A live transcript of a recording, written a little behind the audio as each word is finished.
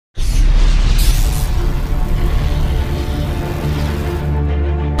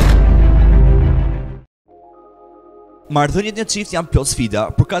Marrëdhëniet në çift janë plot sfida,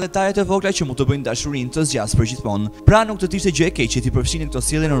 por ka detajet e vogla që mund të bëjnë dashurinë të zgjasë përgjithmonë. Pra nuk të ishte gjë e keqe që ti përfshini këto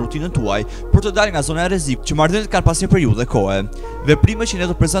sjellje në rutinën tuaj për të dalë nga zona e rrezikut që marrëdhëniet kanë pas një periudhë kohe. Veprimet që ne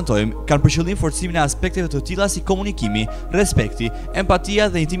do prezantojmë kanë për qëllim forcimin e aspekteve të tilla si komunikimi, respekti, empatia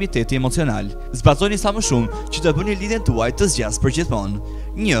dhe intimiteti emocional. Zbazoni sa më shumë që të bëni lidhjen tuaj të zgjasë përgjithmonë.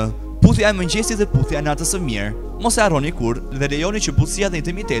 1. Puthja e mëngjesit dhe puthja e natës së mirë. Mos e harroni kurrë dhe lejoni që butësia dhe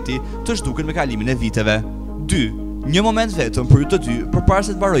intimiteti të zhduken me kalimin e viteve. 2. Një moment vetëm për ju të dy përpara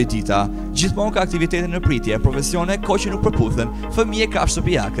se të mbarojë dita. Gjithmonë ka aktivitete në pritje, profesione, kohë që nuk përputhen, fëmijë, kafshë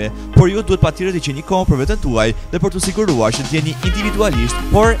shtëpiake, por ju duhet patjetër të gjeni kohë për veten tuaj dhe për të siguruar që të jeni individualisht,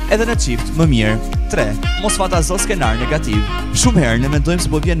 por edhe në çift më mirë. 3. Mos fantazo skenar negativ. Shumë herë ne mendojmë se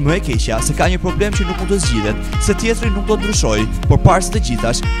po vjen më e keqja, se ka një problem që nuk mund të zgjidhet, se tjetri nuk do të ndryshojë, por para se të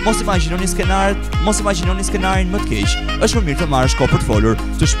gjithash, mos imagjinoni skenarin më të keq. Është më mirë të marrësh kohë për të folur,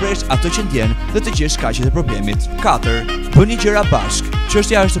 të shprehësh atë që ndjen dhe të gjesh shkaqjet e problemit. 4. Bëni gjëra bashk.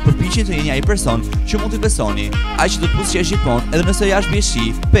 Çështja është të përpiqeni të jeni ai person që mund t'i besoni, ai që do të pushesh gjithmonë edhe nëse jashtë bie shi.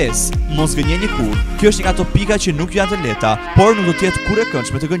 5. Mos gënjeni kurrë. Kjo është një nga ato pika që nuk janë të lehta, por nuk do të jetë kurrë e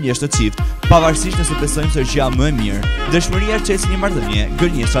këndshme të gënjesh në çift, pavarësisht nëse besojmë se është gjëja më e mirë. Dëshmëria çelësin një marrëdhënie,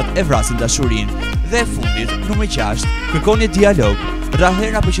 gënjeshtrat e vrasin dashurinë. Dhe e fundit, numër 6, kërkoni dialog.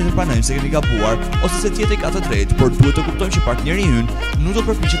 Rrahëherë na pëlqen të pranojmë se kemi gabuar ose se tjetri ka të drejtë, por duhet të kuptojmë që partneri ynë nuk do të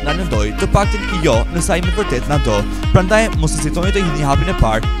përpiqet na lëndojë, të paktën jo, nëse ai me vërtet na do. Prandaj mos hezitoni të hidhni hapin e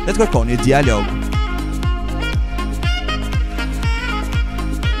parë dhe të kërkoni dialog.